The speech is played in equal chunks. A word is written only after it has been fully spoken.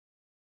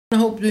I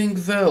hope doing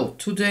well.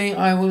 Today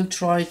I will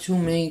try to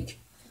make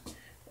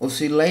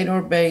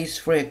oscillator base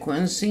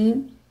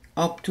frequency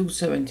up to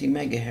 70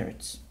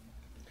 megahertz.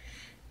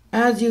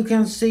 As you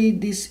can see,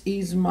 this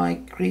is my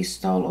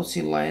crystal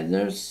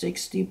oscillator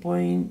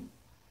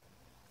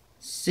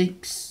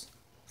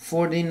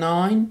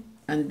 60.649,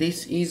 and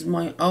this is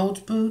my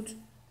output.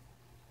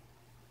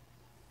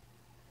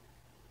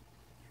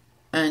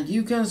 And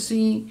you can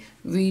see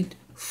with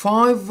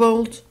 5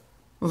 volt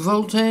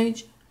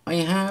voltage I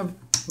have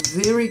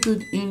very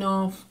good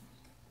enough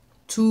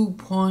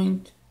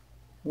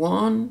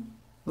 2.1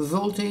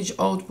 voltage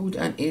output,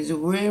 and is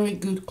very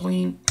good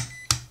clean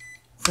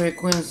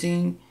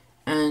frequency.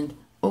 And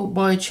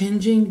by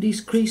changing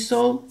this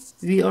crystal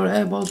we are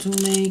able to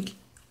make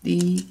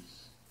the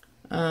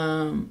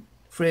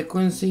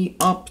frequency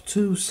up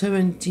to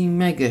 70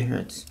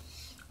 megahertz.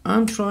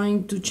 I'm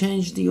trying to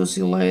change the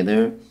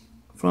oscillator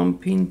from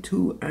pin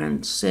 2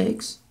 and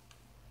 6.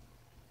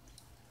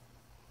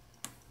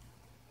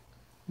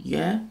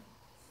 Yeah,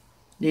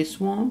 this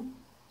one.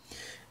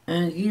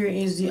 And here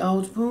is the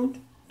output,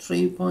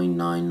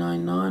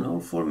 3.999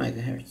 or 4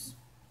 megahertz.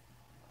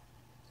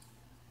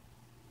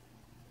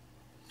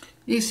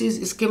 This is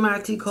a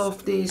schematic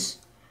of this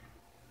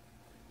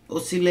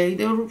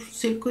oscillator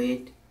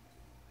circuit.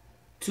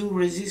 2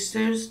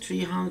 resistors,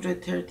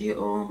 330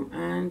 ohm,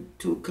 and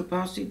 2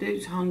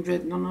 capacitors,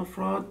 100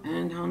 nanofarad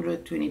and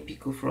 120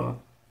 picofarad.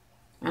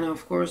 And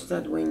of course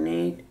that we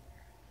need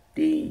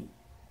the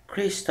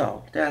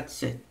crystal.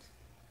 That's it.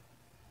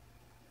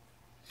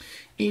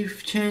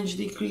 If change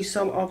the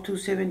crystal up to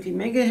 70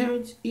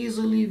 megahertz,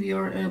 easily we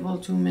are able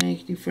to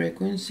make the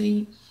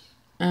frequency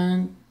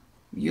and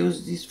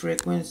use this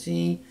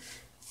frequency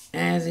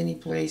as any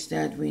place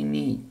that we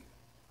need.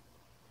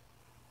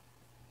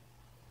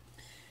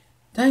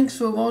 Thanks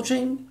for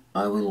watching.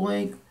 I will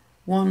make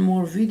one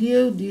more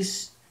video.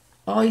 This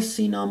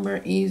IC number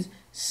is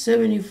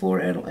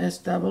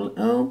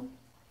 74LS00,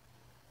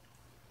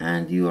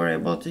 and you are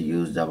able to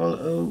use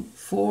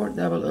 004,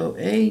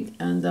 008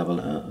 and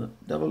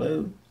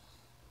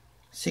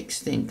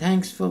 0016.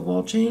 Thanks for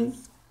watching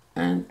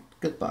and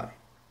goodbye.